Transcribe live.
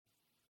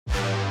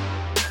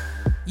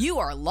You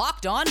are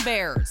Locked On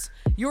Bears,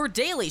 your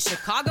daily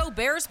Chicago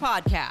Bears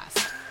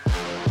podcast.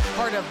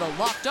 Part of the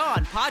Locked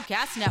On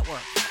Podcast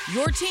Network,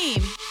 your team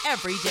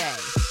every day.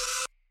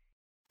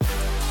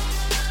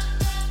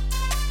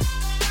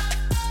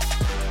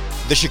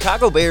 The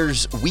Chicago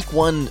Bears Week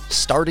 1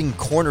 starting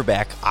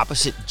cornerback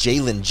opposite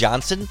Jalen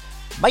Johnson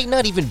might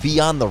not even be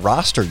on the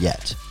roster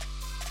yet.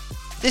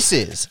 This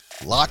is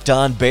Locked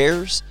On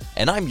Bears,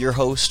 and I'm your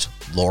host,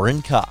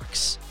 Lauren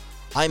Cox.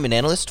 I'm an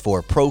analyst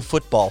for Pro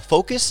Football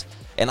Focus,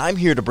 and I'm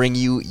here to bring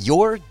you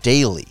your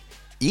daily,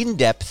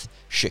 in-depth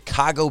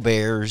Chicago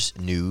Bears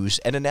news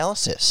and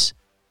analysis.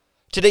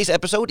 Today's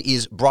episode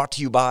is brought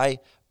to you by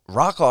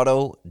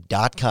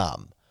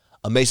RockAuto.com.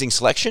 Amazing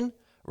selection,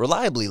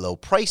 reliably low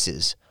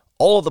prices,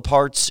 all the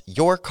parts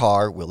your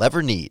car will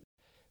ever need.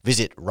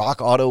 Visit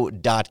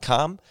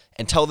RockAuto.com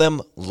and tell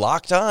them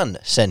Locked On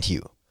sent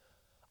you.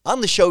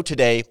 On the show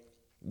today,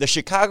 the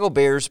Chicago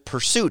Bears'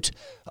 pursuit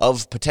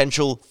of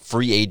potential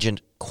free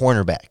agent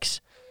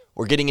cornerbacks.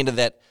 We're getting into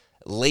that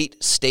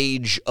late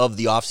stage of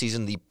the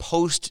offseason, the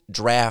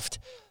post-draft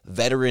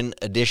veteran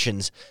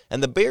additions,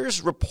 and the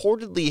Bears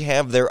reportedly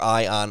have their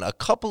eye on a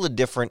couple of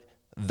different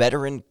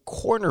veteran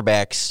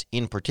cornerbacks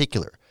in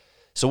particular.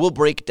 So we'll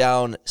break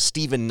down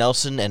Steven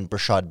Nelson and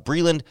Bashaud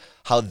Breeland,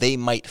 how they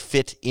might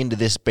fit into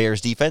this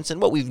Bears defense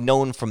and what we've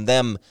known from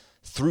them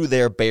through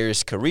their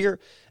Bears career.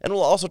 And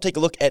we'll also take a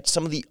look at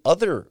some of the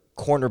other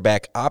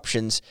cornerback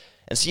options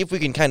and see if we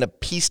can kind of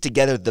piece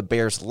together the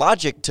Bears'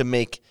 logic to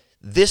make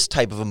this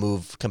type of a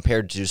move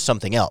compared to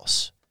something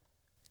else.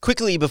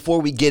 Quickly,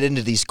 before we get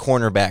into these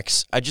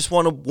cornerbacks, I just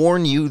want to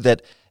warn you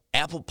that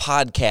Apple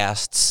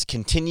Podcasts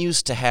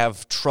continues to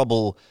have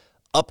trouble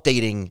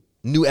updating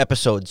new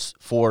episodes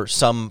for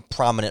some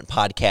prominent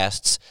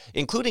podcasts,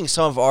 including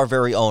some of our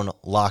very own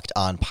Locked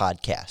On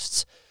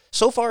podcasts.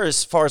 So far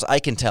as I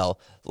can tell,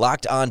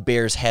 Locked On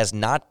Bears has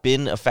not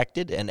been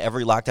affected, and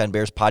every Locked On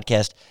Bears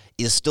podcast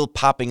is still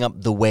popping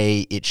up the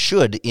way it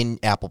should in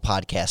Apple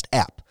Podcast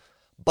app.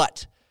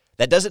 But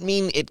that doesn't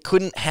mean it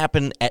couldn't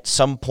happen at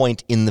some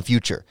point in the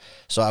future.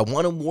 So I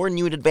want to warn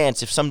you in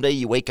advance, if someday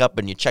you wake up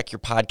and you check your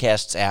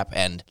podcasts app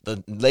and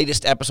the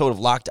latest episode of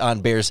Locked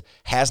On Bears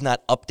has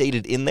not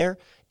updated in there,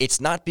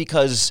 it's not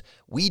because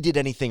we did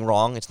anything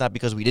wrong. It's not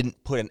because we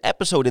didn't put an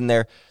episode in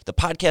there. The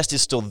podcast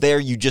is still there.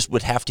 You just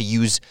would have to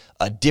use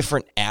a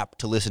different app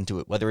to listen to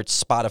it, whether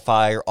it's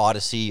Spotify or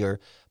Odyssey or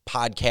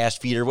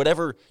Podcast Feed or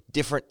whatever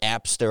different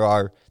apps there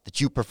are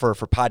that you prefer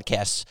for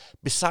podcasts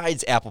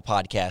besides Apple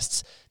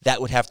Podcasts.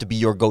 That would have to be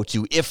your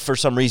go-to if for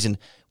some reason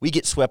we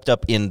get swept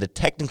up in the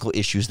technical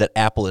issues that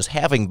Apple is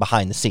having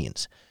behind the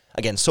scenes.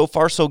 Again, so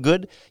far so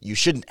good. You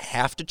shouldn't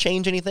have to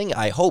change anything.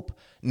 I hope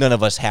none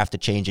of us have to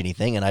change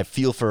anything, and I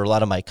feel for a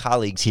lot of my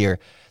colleagues here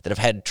that have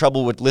had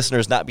trouble with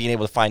listeners not being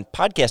able to find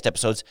podcast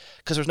episodes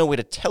because there's no way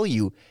to tell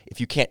you if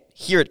you can't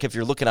hear it if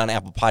you're looking on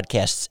Apple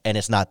Podcasts and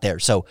it's not there.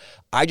 So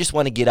I just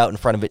want to get out in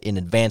front of it in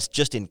advance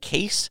just in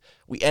case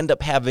we end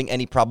up having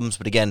any problems.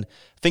 But again,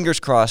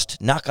 fingers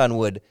crossed, knock on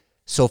wood,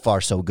 so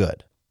far so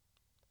good.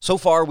 So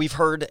far, we've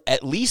heard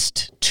at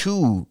least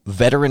 2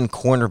 veteran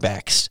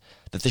cornerbacks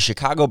that the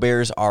Chicago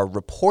Bears are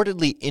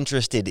reportedly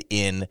interested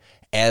in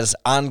as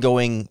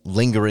ongoing,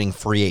 lingering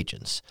free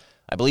agents.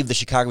 I believe the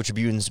Chicago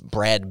Tribune's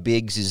Brad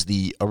Biggs is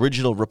the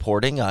original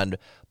reporting on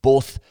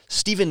both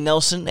Steven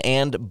Nelson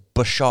and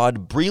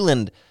Bashaud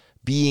Breeland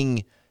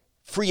being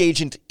free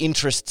agent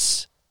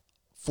interests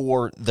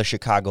for the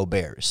Chicago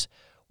Bears.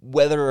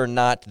 Whether or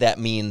not that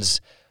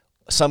means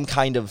some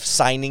kind of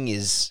signing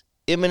is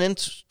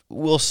imminent,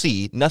 we'll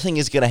see. Nothing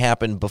is going to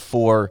happen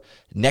before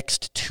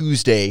next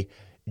Tuesday,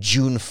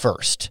 June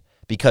 1st,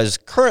 because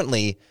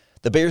currently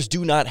the Bears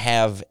do not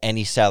have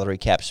any salary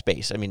cap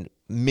space. I mean,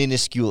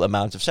 minuscule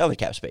amounts of salary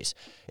cap space.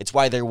 It's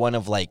why they're one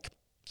of like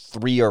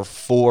 3 or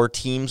 4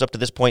 teams up to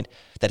this point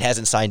that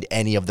hasn't signed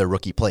any of their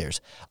rookie players.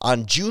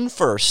 On June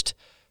 1st,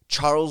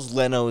 Charles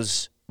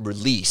Leno's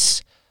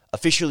release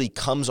officially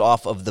comes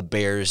off of the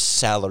Bears'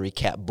 salary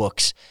cap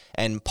books,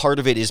 and part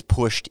of it is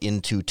pushed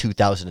into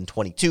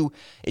 2022.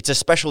 It's a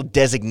special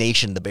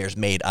designation the Bears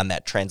made on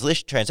that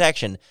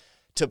transaction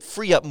to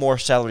free up more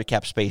salary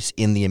cap space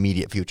in the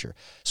immediate future.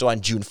 So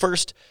on June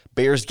 1st,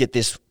 Bears get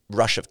this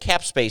rush of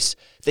cap space.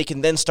 They can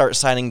then start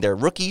signing their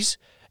rookies,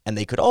 and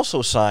they could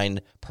also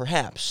sign,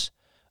 perhaps,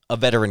 a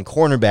veteran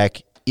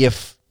cornerback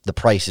if the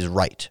price is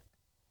right.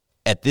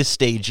 At this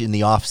stage in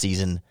the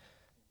offseason,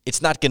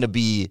 it's not going to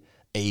be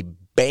a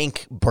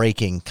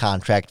bank-breaking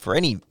contract for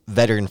any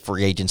veteran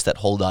free agents that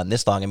hold on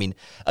this long. I mean,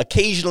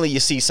 occasionally you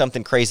see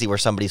something crazy where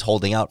somebody's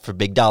holding out for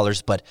big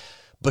dollars, but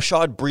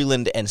Bashaud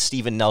Breeland and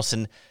Steven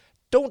Nelson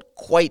don't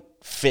quite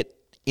fit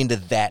into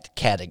that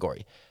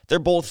category. They're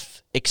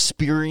both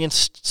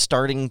experienced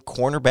starting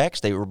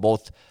cornerbacks. They were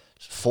both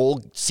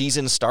full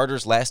season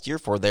starters last year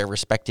for their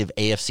respective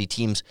AFC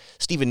teams.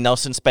 Steven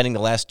Nelson spending the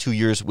last 2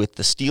 years with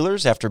the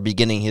Steelers after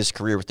beginning his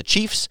career with the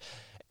Chiefs,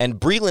 and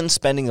Breeland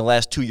spending the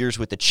last 2 years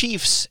with the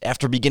Chiefs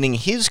after beginning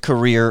his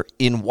career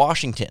in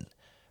Washington.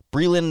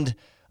 Breeland,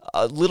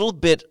 a little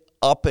bit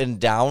up and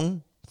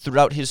down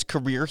throughout his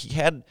career. He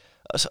had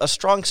a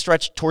strong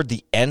stretch toward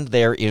the end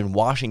there in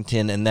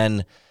Washington, and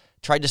then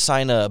tried to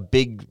sign a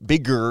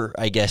bigger,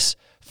 I guess,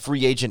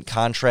 free agent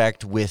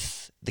contract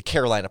with the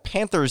Carolina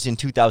Panthers in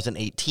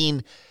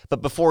 2018.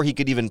 But before he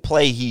could even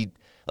play, he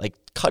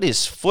cut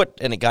his foot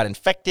and it got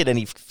infected, and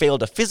he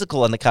failed a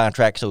physical on the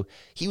contract, so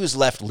he was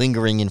left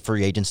lingering in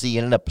free agency. He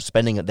ended up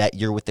spending that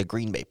year with the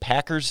Green Bay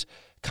Packers,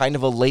 kind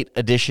of a late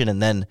addition,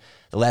 and then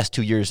the last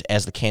 2 years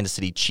as the Kansas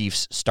City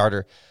Chiefs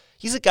starter.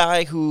 He's a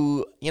guy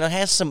who,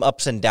 has some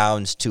ups and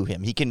downs to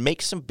him. He can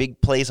make some big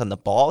plays on the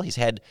ball. He's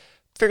had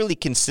fairly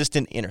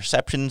consistent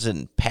interceptions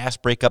and pass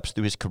breakups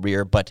through his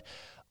career, but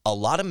a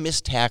lot of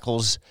missed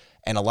tackles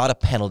and a lot of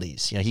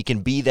penalties. He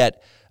can be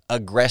that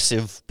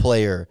aggressive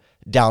player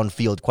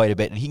downfield quite a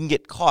bit, and he can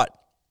get caught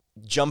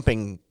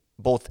jumping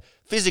both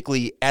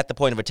physically at the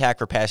point of attack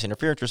for pass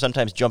interference or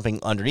sometimes jumping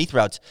underneath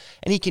routes,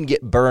 and he can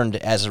get burned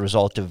as a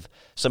result of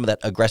some of that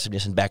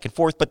aggressiveness and back and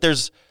forth. But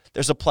there's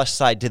a plus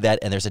side to that,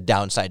 and there's a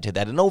downside to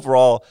that. And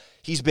overall,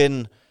 he's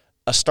been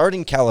a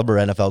starting caliber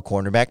NFL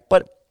cornerback,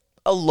 but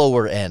a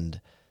lower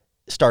end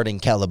starting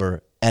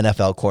caliber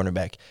NFL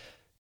cornerback.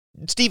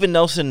 Steven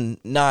Nelson,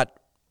 not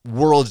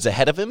worlds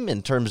ahead of him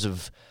in terms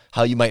of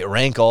how you might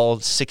rank all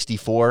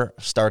 64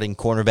 starting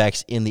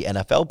cornerbacks in the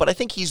NFL, but I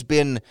think he's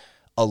been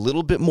a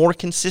little bit more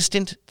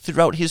consistent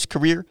throughout his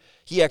career.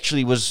 He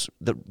actually was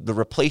the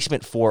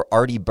replacement for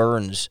Artie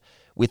Burns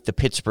with the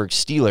Pittsburgh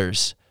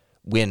Steelers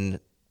when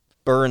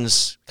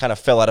Burns kind of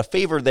fell out of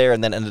favor there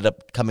and then ended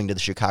up coming to the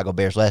Chicago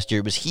Bears last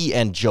year. It was he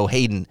and Joe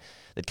Hayden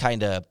that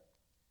kind of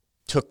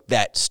took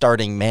that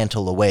starting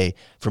mantle away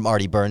from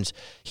Artie Burns.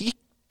 He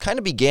kind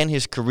of began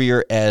his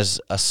career as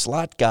a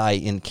slot guy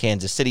in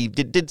Kansas City,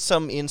 did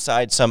some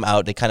inside, some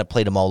out. They kind of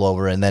played him all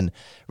over, and then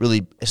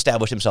really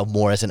established himself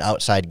more as an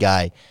outside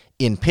guy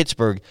in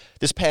Pittsburgh.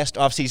 This past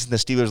offseason, the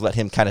Steelers let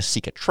him kind of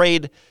seek a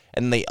trade,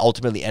 and they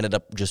ultimately ended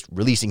up just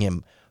releasing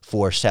him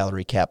for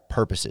salary cap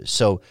purposes.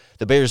 So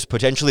the Bears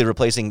potentially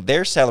replacing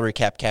their salary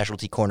cap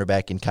casualty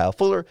cornerback in Kyle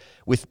Fuller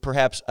with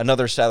perhaps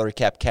another salary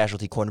cap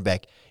casualty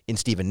cornerback in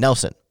Steven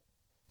Nelson.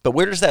 But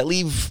where does that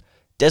leave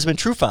Desmond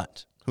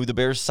Trufant, who the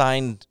Bears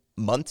signed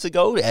months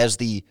ago as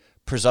the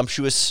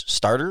presumptuous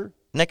starter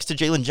next to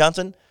Jalen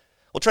Johnson?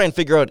 We'll try and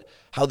figure out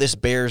how this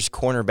Bears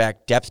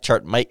cornerback depth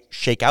chart might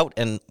shake out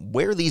and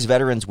where these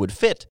veterans would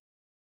fit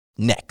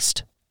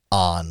next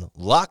on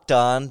Locked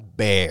On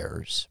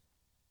Bears.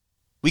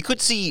 We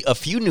could see a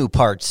few new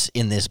parts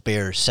in this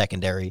Bears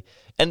secondary,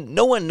 and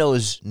no one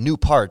knows new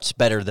parts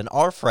better than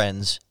our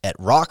friends at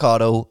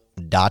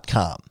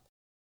rockauto.com.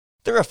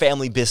 They're a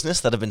family business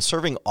that have been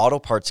serving auto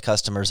parts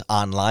customers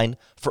online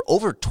for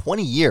over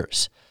 20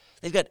 years.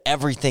 They've got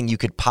everything you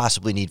could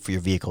possibly need for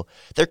your vehicle.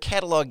 Their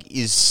catalog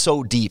is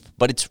so deep,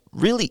 but it's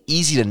really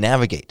easy to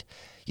navigate.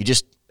 You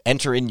just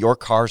enter in your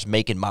car's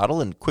make and model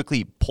and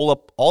quickly pull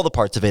up all the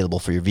parts available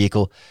for your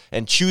vehicle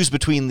and choose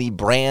between the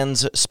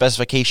brands,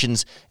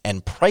 specifications,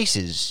 and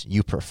prices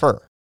you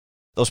prefer.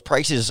 Those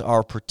prices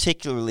are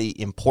particularly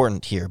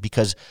important here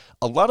because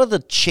a lot of the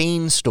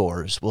chain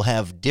stores will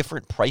have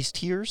different price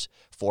tiers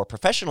for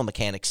professional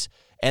mechanics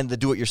and the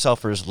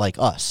do-it-yourselfers like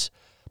us.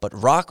 But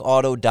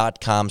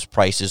rockauto.com's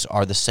prices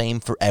are the same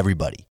for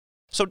everybody.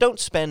 So don't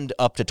spend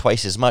up to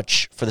twice as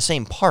much for the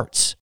same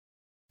parts.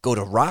 Go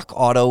to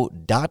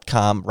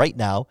rockauto.com right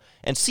now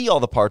and see all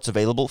the parts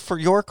available for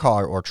your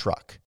car or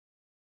truck.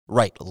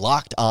 Write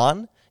Locked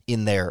On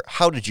in their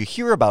How Did You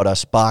Hear About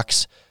Us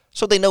box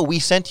so they know we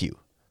sent you.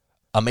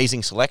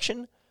 Amazing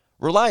selection,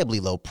 reliably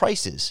low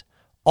prices,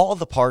 all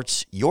the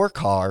parts your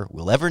car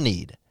will ever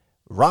need.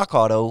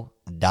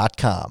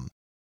 rockauto.com.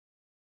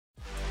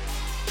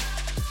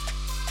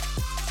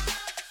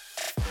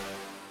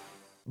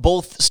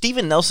 Both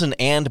Steven Nelson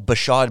and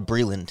Bashaud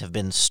Breeland have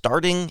been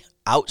starting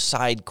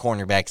outside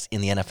cornerbacks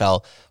in the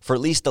NFL for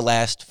at least the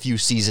last few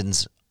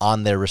seasons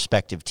on their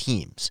respective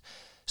teams.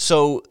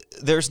 So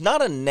there's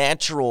not a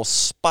natural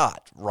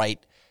spot,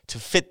 right, to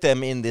fit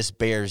them in this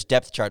Bears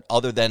depth chart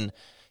other than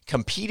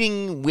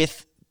competing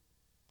with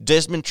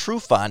Desmond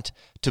Trufant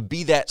to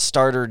be that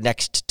starter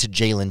next to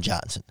Jalen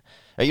Johnson.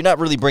 Now, you're not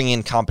really bringing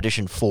in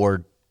competition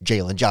for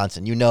Jalen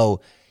Johnson. You know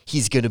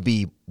he's going to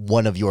be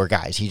one of your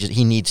guys.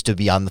 He needs to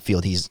be on the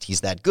field.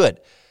 He's that good.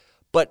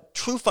 But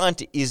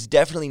Trufant is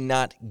definitely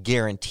not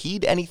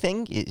guaranteed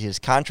anything. His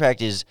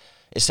contract is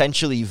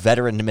essentially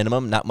veteran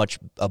minimum, not much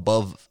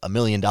above $1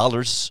 million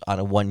on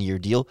a one-year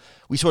deal.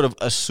 We sort of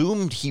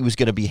assumed he was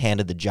going to be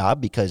handed the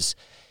job because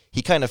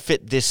he kind of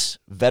fit this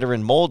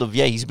veteran mold of,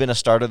 he's been a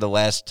starter the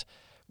last,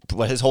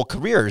 his whole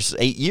career is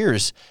 8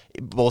 years,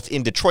 both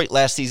in Detroit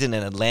last season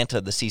and Atlanta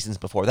the seasons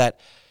before that.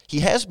 He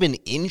has been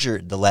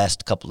injured the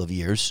last couple of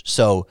years,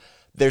 so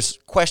there's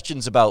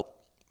questions about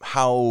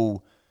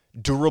how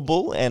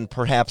durable and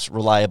perhaps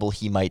reliable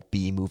he might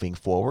be moving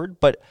forward.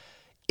 But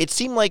it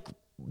seemed like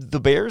the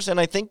Bears, and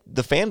I think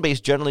the fan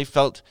base generally,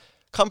 felt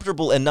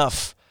comfortable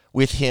enough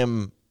with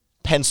him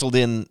penciled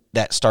in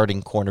that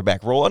starting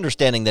cornerback role,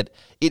 understanding that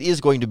it is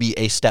going to be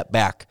a step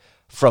back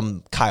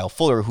from Kyle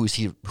Fuller, who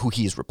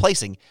he is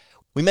replacing.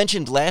 We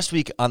mentioned last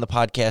week on the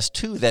podcast,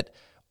 too, that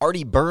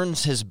Artie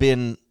Burns has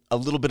been a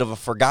little bit of a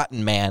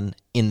forgotten man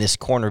in this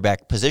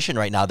cornerback position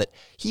right now, that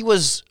he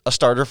was a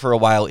starter for a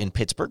while in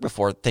Pittsburgh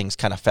before things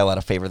kind of fell out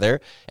of favor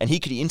there, and he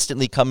could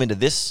instantly come into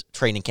this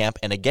training camp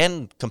and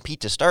again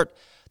compete to start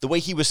the way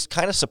he was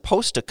kind of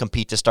supposed to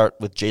compete to start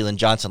with Jalen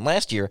Johnson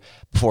last year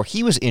before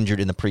he was injured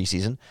in the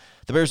preseason.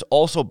 The Bears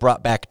also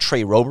brought back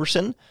Trey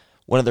Roberson,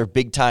 one of their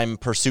big-time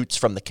pursuits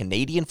from the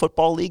Canadian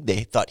Football League.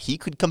 They thought he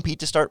could compete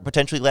to start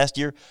potentially last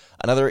year.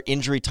 Another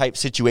injury-type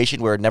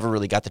situation where it never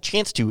really got the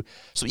chance to.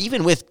 So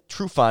even with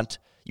Trufant,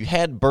 you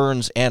had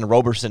Burns and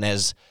Roberson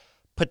as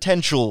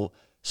potential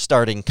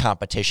starting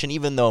competition,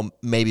 even though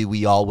maybe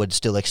we all would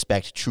still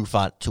expect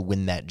Trufant to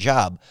win that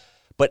job.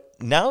 But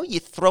now you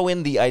throw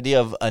in the idea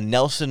of a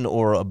Nelson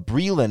or a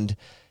Breland,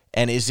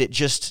 and is it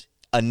just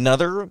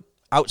another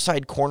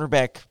outside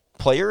cornerback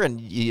player?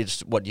 And you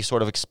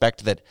sort of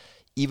expect that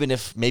even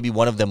if maybe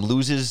one of them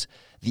loses,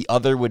 the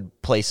other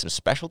would play some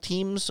special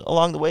teams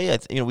along the way.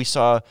 We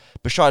saw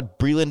Bashaud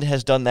Breeland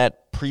has done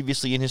that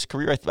previously in his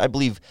career. I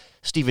believe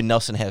Steven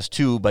Nelson has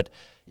too. But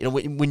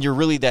when you're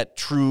really that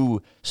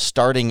true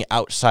starting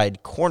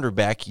outside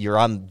cornerback, you're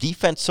on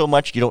defense so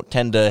much, you don't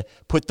tend to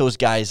put those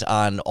guys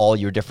on all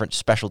your different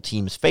special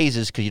teams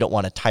phases because you don't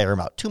want to tire them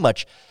out too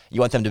much. You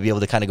want them to be able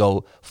to kind of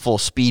go full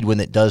speed when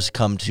it does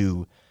come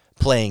to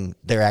playing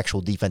their actual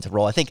defensive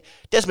role. I think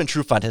Desmond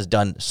Trufant has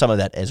done some of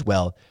that as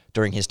well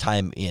during his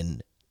time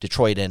in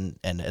Detroit and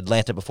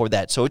Atlanta before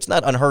that. So it's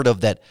not unheard of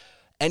that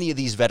any of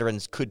these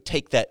veterans could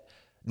take that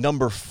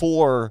number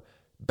 4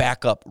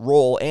 backup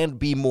role and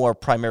be more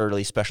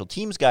primarily special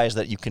teams guys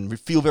that you can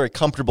feel very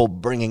comfortable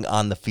bringing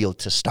on the field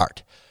to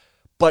start.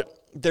 But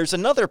there's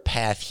another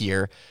path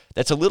here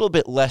that's a little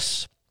bit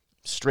less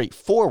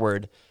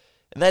straightforward,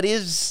 and that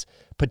is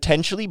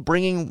potentially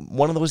bringing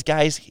one of those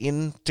guys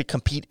in to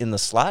compete in the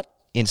slot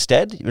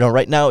instead.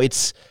 Right now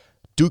it's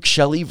Duke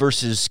Shelley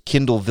versus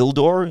Kindle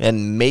Vildor,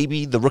 and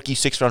maybe the rookie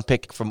 6th-round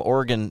pick from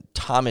Oregon,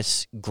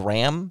 Thomas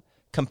Graham,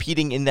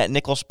 competing in that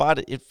nickel spot.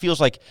 It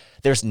feels like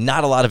there's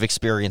not a lot of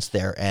experience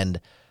there,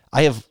 and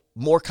I have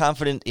more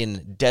confidence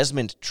in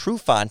Desmond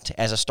Trufant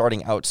as a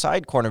starting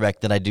outside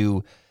cornerback than I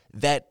do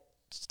that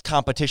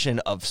competition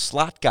of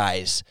slot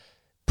guys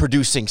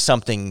producing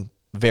something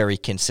very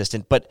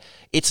consistent. But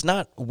it's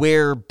not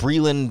where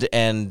Breeland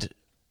and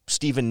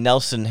Steven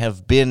Nelson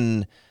have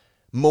been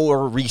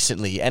more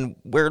recently and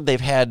where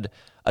they've had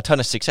a ton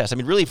of success. I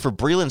mean, really, for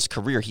Breeland's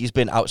career, he's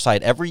been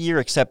outside every year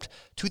except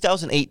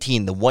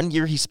 2018, the 1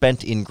 year he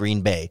spent in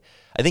Green Bay.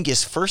 I think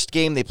his first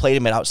game, they played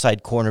him at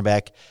outside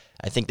cornerback.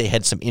 I think they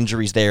had some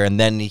injuries there, and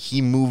then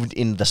he moved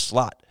in the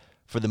slot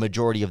for the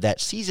majority of that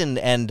season,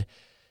 and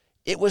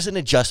it was an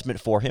adjustment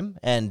for him,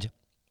 and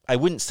I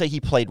wouldn't say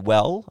he played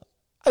well.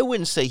 I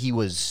wouldn't say he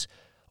was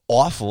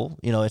awful.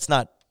 It's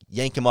not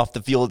yank him off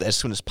the field as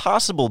soon as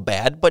possible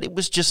bad, but it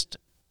was just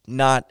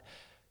not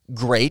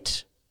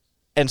great.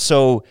 And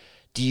so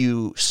do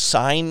you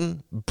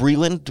sign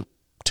Breeland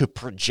to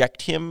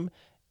project him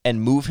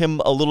and move him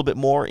a little bit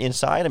more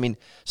inside? I mean,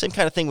 same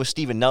kind of thing with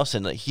Steven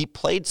Nelson. He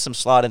played some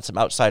slot and some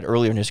outside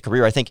earlier in his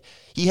career. I think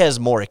he has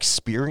more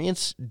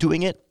experience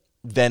doing it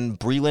than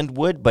Breeland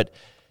would, but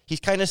he's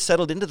kind of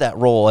settled into that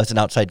role as an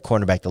outside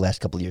cornerback the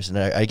last couple of years. And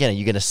again, are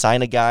you going to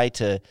sign a guy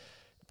to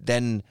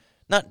then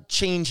not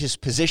change his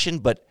position,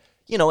 but,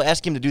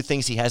 ask him to do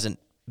things he hasn't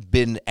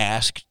been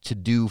asked to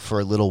do for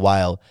a little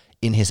while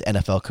in his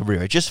NFL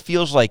career? It just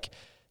feels like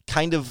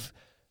kind of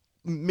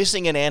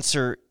missing an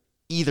answer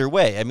either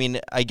way. I mean,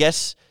 I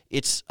guess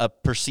it's a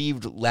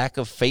perceived lack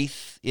of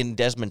faith in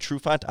Desmond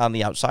Trufant on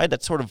the outside.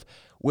 That's sort of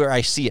where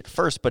I see it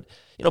first. But,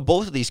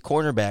 both of these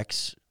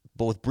cornerbacks,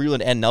 both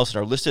Breeland and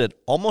Nelson, are listed at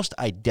almost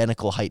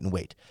identical height and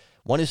weight.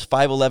 One is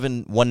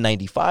 5'11",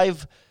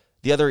 195.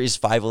 The other is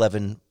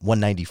 5'11",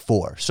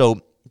 194.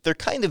 So they're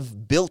kind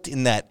of built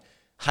in that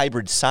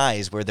hybrid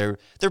size where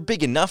they're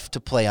big enough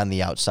to play on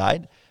the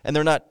outside, and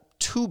they're not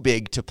too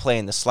big to play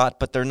in the slot,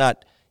 but they're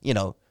not,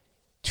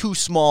 too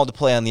small to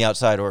play on the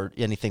outside or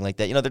anything like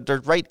that.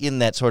 They're right in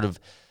that sort of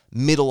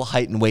middle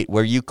height and weight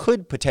where you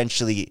could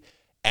potentially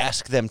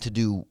ask them to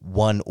do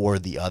one or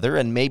the other,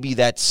 and maybe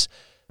that's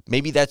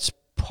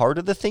part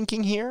of the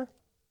thinking here,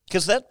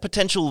 because that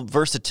potential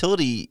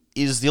versatility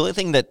is the only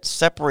thing that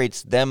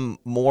separates them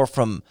more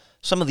from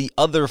some of the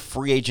other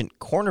free agent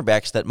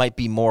cornerbacks that might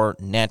be more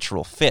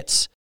natural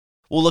fits.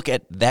 We'll look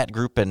at that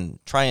group and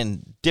try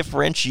and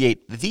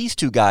differentiate these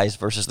two guys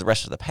versus the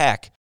rest of the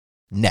pack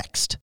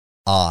next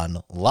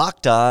on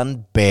Locked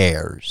On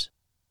Bears.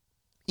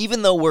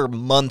 Even though we're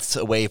months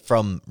away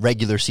from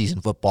regular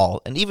season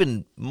football and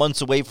even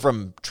months away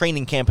from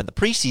training camp in the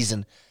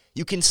preseason,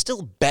 you can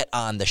still bet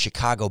on the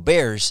Chicago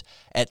Bears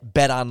at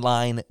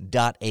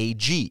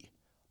betonline.ag.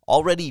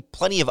 Already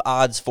plenty of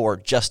odds for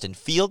Justin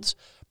Fields,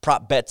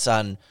 prop bets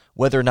on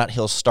whether or not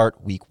he'll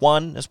start week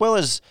 1, as well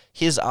as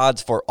his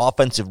odds for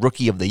Offensive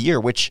Rookie of the Year,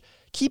 which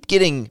keep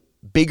getting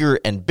bigger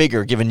and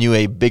bigger, giving you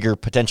a bigger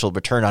potential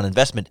return on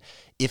investment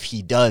if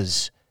he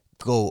does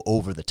go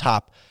over the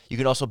top. You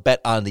can also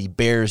bet on the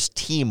Bears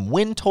team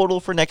win total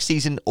for next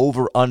season,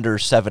 over under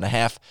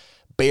 7.5.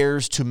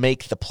 Bears to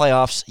make the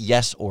playoffs,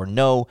 yes or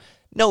no.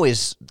 Noah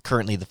is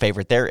currently the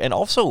favorite there. And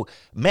also,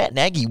 Matt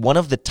Nagy, one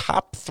of the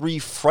top 3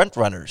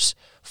 frontrunners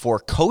for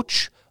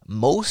coach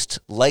most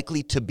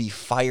likely to be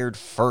fired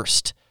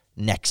first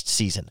next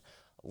season.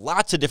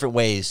 Lots of different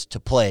ways to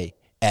play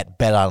at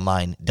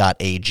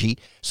betonline.ag.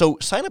 So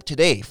sign up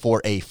today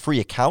for a free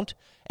account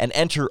and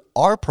enter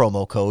our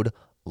promo code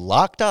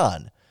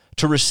LOCKEDON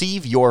to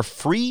receive your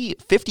free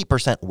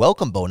 50%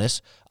 welcome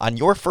bonus on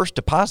your first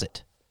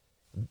deposit.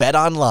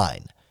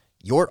 BetOnline,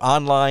 your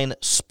online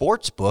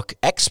sportsbook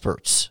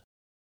experts.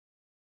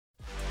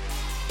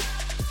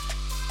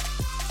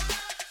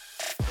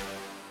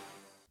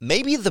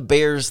 Maybe the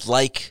Bears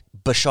like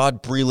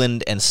Bashaud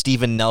Breeland and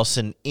Steven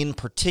Nelson in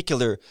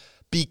particular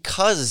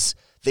because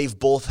they've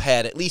both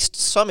had at least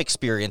some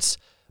experience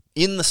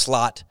in the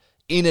slot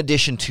in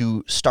addition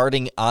to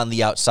starting on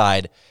the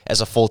outside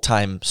as a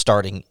full-time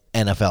starting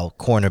NFL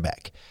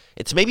cornerback.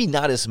 It's maybe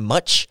not as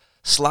much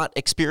slot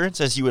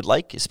experience as you would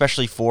like,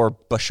 especially for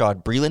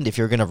Bashaud Breeland, if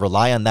you're going to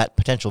rely on that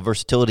potential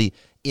versatility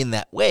in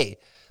that way.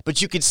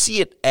 But you could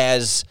see it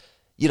as,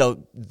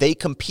 they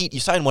compete. You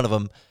sign one of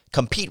them,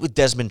 compete with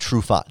Desmond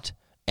Trufant.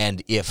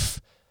 And if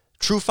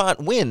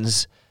Trufant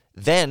wins,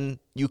 then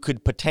you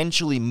could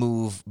potentially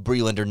move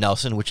Breeland or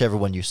Nelson, whichever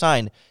one you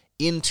sign,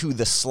 into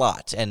the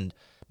slot. And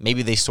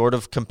maybe they sort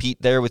of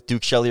compete there with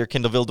Duke Shelley or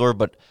Kindle Vildor,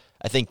 but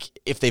I think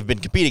if they've been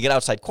competing at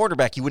outside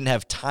quarterback, you wouldn't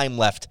have time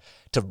left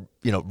to,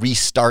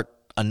 restart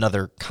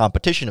another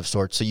competition of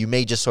sorts. So you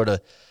may just sort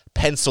of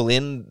pencil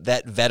in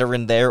that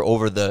veteran there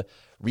over the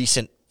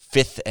recent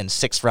 5th and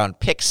 6th round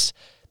picks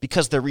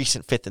because they're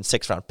recent 5th and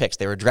 6th round picks.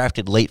 They were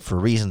drafted late for a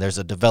reason. There's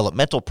a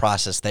developmental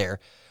process there,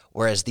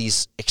 whereas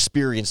these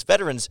experienced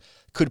veterans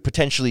could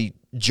potentially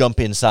jump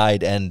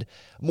inside and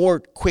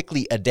more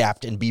quickly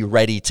adapt and be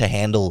ready to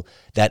handle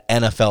that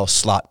NFL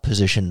slot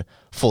position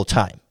full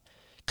time.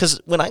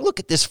 Because when I look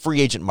at this free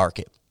agent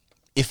market,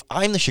 if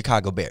I'm the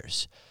Chicago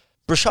Bears,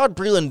 Bashaud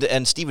Breeland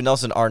and Steven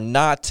Nelson are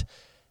not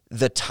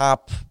the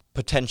top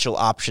potential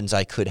options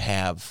I could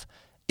have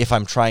if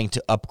I'm trying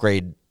to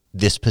upgrade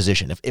this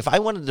position. If I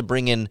wanted to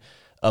bring in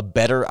a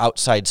better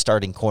outside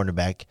starting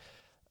cornerback,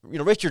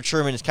 Richard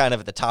Sherman is kind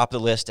of at the top of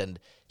the list, and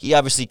he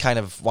obviously kind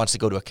of wants to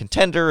go to a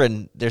contender,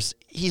 and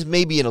he's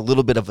maybe in a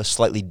little bit of a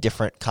slightly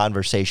different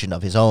conversation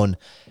of his own,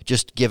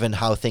 just given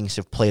how things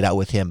have played out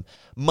with him.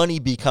 Money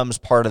becomes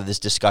part of this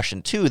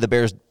discussion, too. The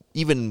Bears,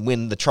 even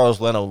when the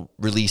Charles Leno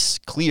release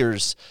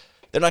clears,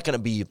 they're not going to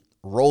be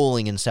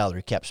rolling in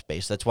salary cap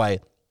space. That's why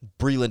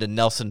Breeland and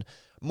Nelson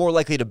more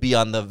likely to be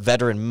on the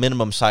veteran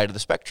minimum side of the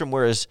spectrum,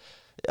 whereas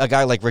a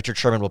guy like Richard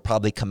Sherman will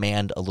probably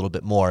command a little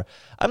bit more.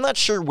 I'm not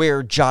sure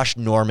where Josh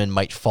Norman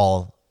might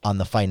fall on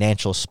the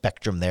financial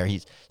spectrum there.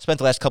 He's spent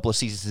the last couple of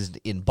seasons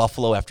in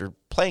Buffalo after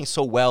playing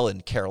so well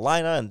in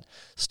Carolina and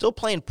still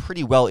playing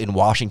pretty well in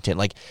Washington.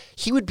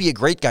 He would be a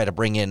great guy to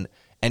bring in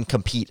and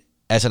compete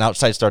as an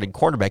outside starting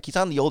cornerback. He's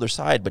on the older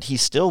side, but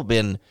he's still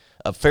been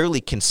a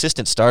fairly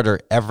consistent starter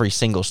every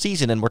single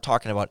season, and we're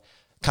talking about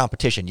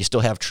competition. You still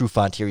have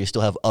Trufant here. You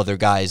still have other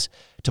guys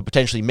to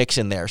potentially mix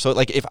in there. So,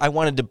 if I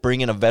wanted to bring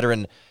in a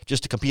veteran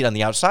just to compete on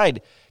the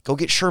outside, go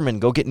get Sherman,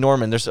 go get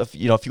Norman. There's a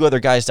few other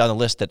guys down the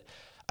list that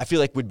I feel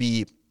like would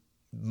be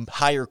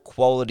higher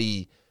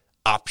quality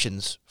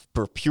options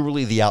for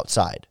purely the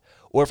outside.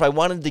 Or if I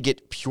wanted to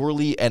get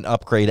purely an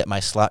upgrade at my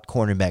slot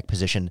cornerback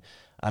position,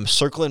 I'm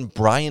circling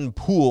Brian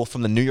Poole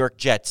from the New York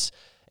Jets,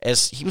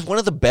 as he was one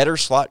of the better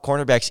slot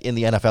cornerbacks in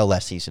the NFL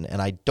last season,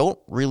 and I don't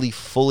really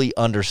fully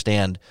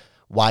understand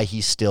why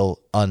he's still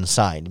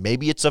unsigned.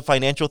 Maybe it's a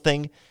financial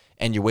thing,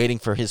 and you're waiting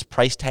for his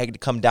price tag to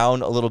come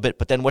down a little bit,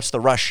 but then what's the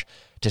rush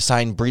to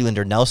sign Breeland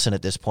or Nelson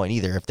at this point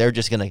either? If they're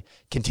just going to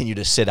continue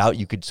to sit out,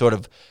 you could sort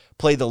of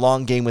play the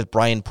long game with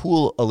Brian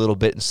Poole a little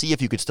bit and see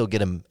if you could still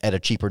get him at a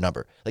cheaper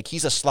number.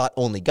 He's a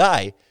slot-only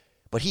guy,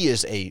 but he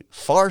is a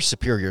far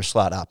superior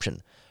slot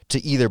option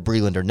to either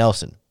Breeland or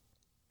Nelson.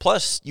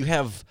 Plus, you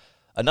have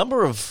a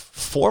number of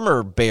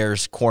former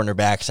Bears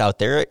cornerbacks out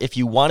there. If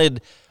you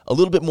wanted a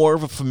little bit more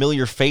of a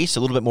familiar face,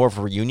 a little bit more of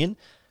a reunion,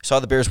 saw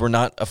the Bears were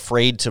not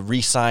afraid to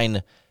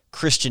re-sign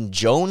Christian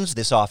Jones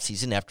this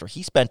offseason after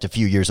he spent a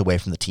few years away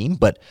from the team.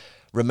 But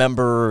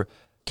remember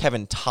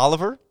Kevin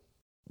Tolliver,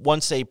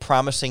 once a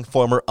promising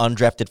former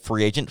undrafted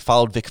free agent,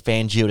 followed Vic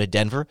Fangio to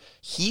Denver.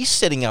 He's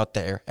sitting out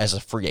there as a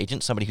free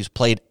agent, somebody who's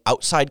played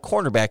outside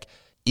cornerback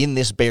in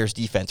this Bears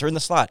defense or in the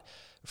slot.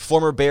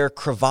 Former Bear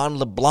Crevan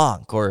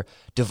LeBlanc or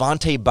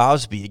Devontae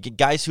Bosby,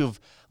 guys who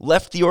have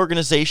left the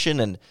organization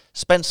and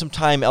spent some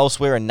time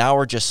elsewhere and now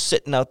are just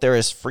sitting out there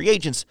as free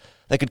agents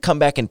that could come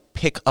back and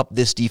pick up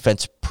this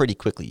defense pretty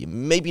quickly.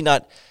 Maybe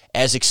not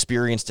as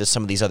experienced as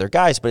some of these other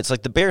guys, but it's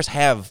like the Bears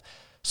have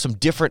some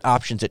different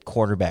options at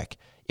cornerback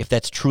if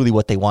that's truly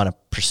what they want to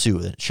pursue.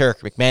 Sherrick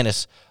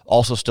McManus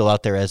also still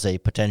out there as a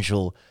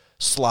potential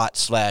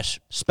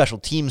slot/special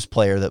teams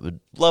player that would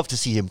love to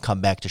see him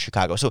come back to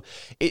Chicago. So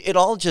it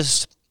all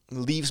just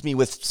leaves me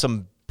with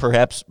some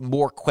perhaps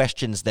more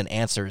questions than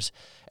answers.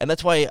 And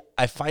that's why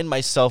I find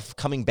myself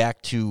coming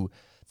back to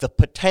the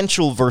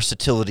potential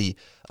versatility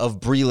of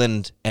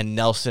Breeland and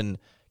Nelson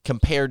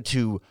compared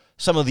to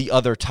some of the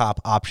other top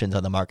options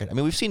on the market. I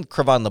mean, we've seen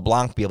Cre'Von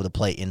LeBlanc be able to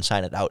play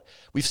inside and out.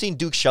 We've seen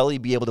Duke Shelley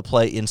be able to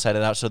play inside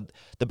and out. So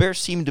the Bears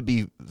seem to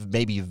be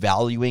maybe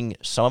valuing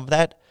some of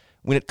that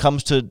when it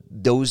comes to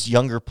those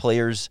younger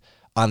players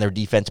on their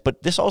defense.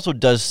 But this also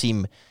does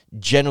seem,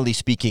 generally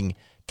speaking,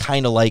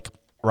 kind of like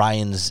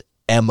Ryan's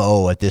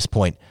MO at this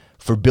point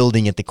for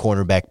building at the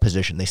cornerback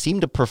position. They seem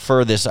to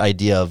prefer this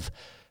idea of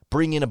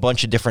bringing in a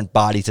bunch of different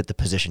bodies at the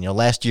position.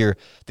 Last year,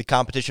 the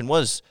competition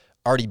was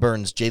Artie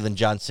Burns, Jalen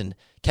Johnson.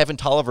 Kevin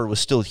Tolliver was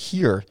still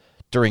here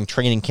during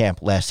training camp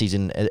last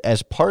season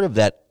as part of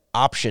that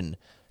option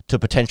to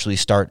potentially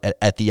start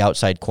at the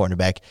outside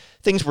cornerback.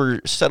 Things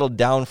were settled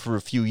down for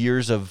a few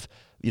years of,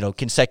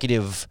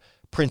 consecutive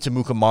Prince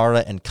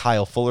Amukamara and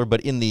Kyle Fuller,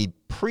 but in the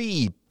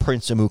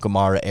pre-Prince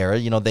Amukamara era,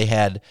 they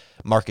had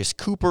Marcus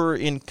Cooper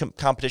in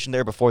competition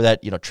there. Before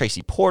that,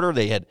 Tracy Porter.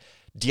 They had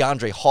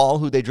DeAndre Hall,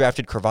 who they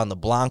drafted. Cre'Von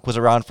LeBlanc was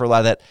around for a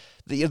lot of that.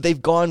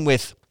 They've gone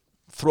with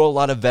throw a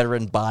lot of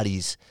veteran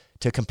bodies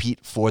to compete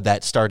for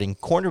that starting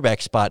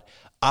cornerback spot,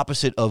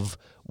 opposite of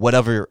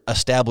whatever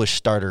established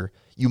starter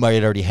you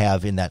might already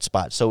have in that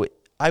spot. So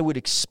I would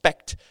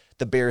expect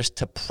the Bears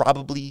to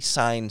probably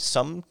sign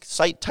some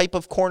type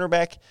of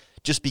cornerback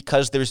just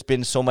because there's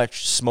been so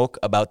much smoke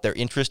about their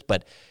interest,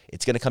 but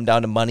it's going to come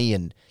down to money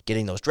and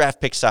getting those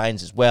draft pick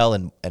signs as well,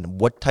 and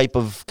what type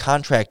of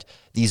contract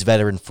these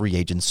veteran free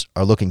agents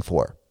are looking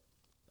for.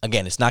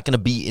 Again, it's not going to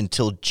be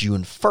until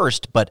June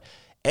 1st, but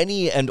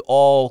any and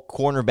all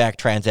cornerback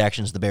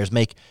transactions the Bears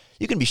make,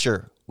 you can be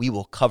sure we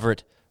will cover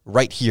it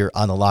right here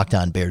on the Locked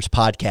On Bears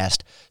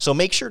podcast. So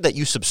make sure that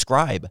you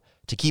subscribe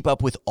to keep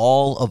up with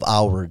all of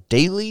our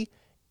daily,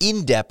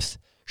 in-depth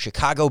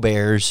Chicago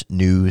Bears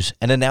news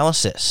and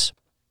analysis.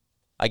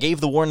 I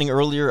gave the warning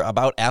earlier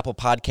about Apple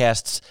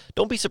Podcasts.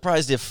 Don't be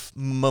surprised if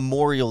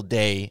Memorial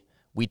Day,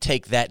 we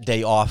take that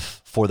day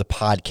off for the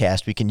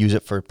podcast. We can use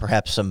it for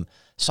perhaps some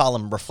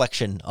solemn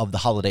reflection of the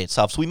holiday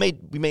itself. So we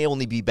may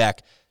only be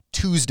back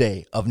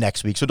Tuesday of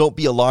next week. So don't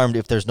be alarmed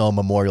if there's no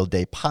Memorial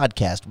Day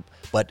podcast,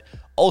 but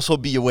also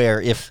be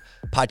aware if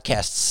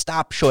podcasts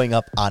stop showing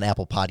up on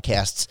Apple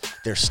Podcasts,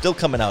 they're still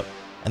coming out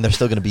and they're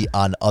still going to be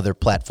on other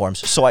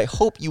platforms. So I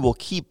hope you will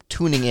keep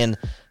tuning in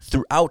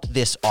throughout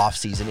this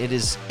offseason. It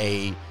is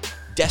a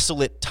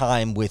desolate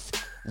time with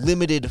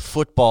limited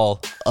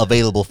football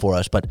available for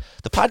us, but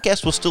the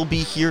podcast will still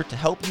be here to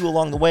help you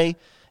along the way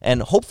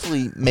and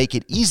hopefully make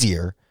it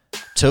easier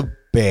to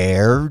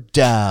bear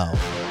down.